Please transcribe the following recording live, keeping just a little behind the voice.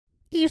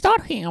Is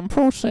that ham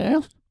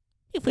processed?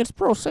 If it's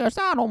processed,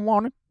 I don't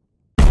want it.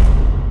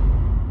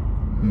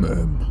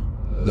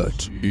 Ma'am,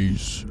 that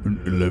is an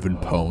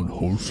 11-pound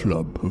whole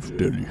slab of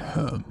deli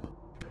ham.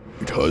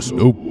 It has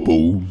no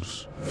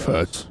bones,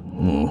 fat,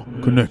 or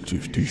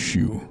connective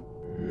tissue.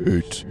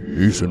 It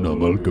is an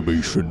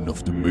amalgamation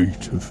of the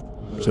meat of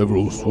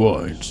several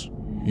swines,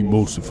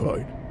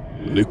 emulsified,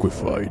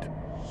 liquefied,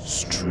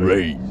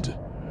 strained,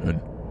 and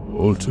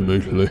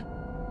ultimately,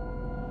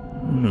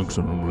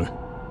 inexorably,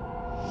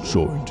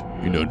 joined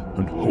in an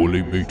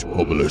unholy meat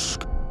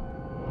obelisk.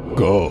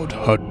 God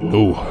had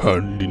no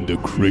hand in the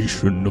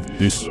creation of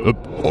this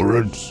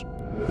abhorrence.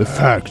 The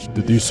fact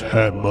that this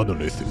Ham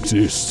Monolith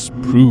exists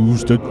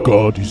proves that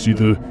God is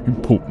either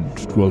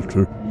impotent to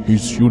alter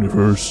his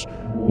universe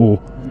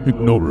or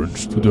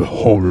ignorant to the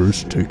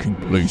horrors taking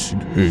place in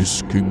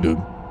his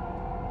kingdom.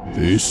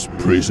 This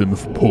prism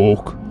of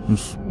pork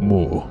is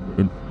more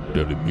than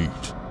deli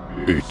meat.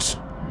 It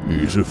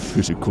is a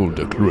physical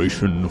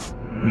declaration of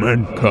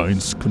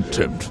mankind's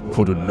contempt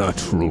for the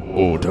natural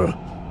order.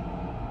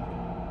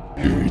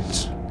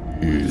 It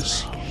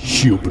is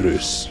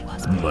hubris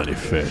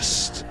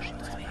manifest.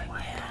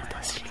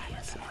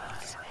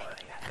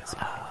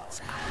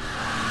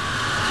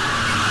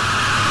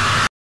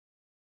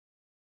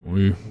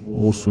 We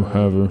also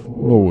have a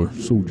lower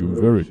sodium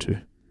verity,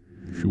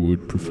 if you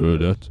would prefer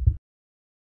that.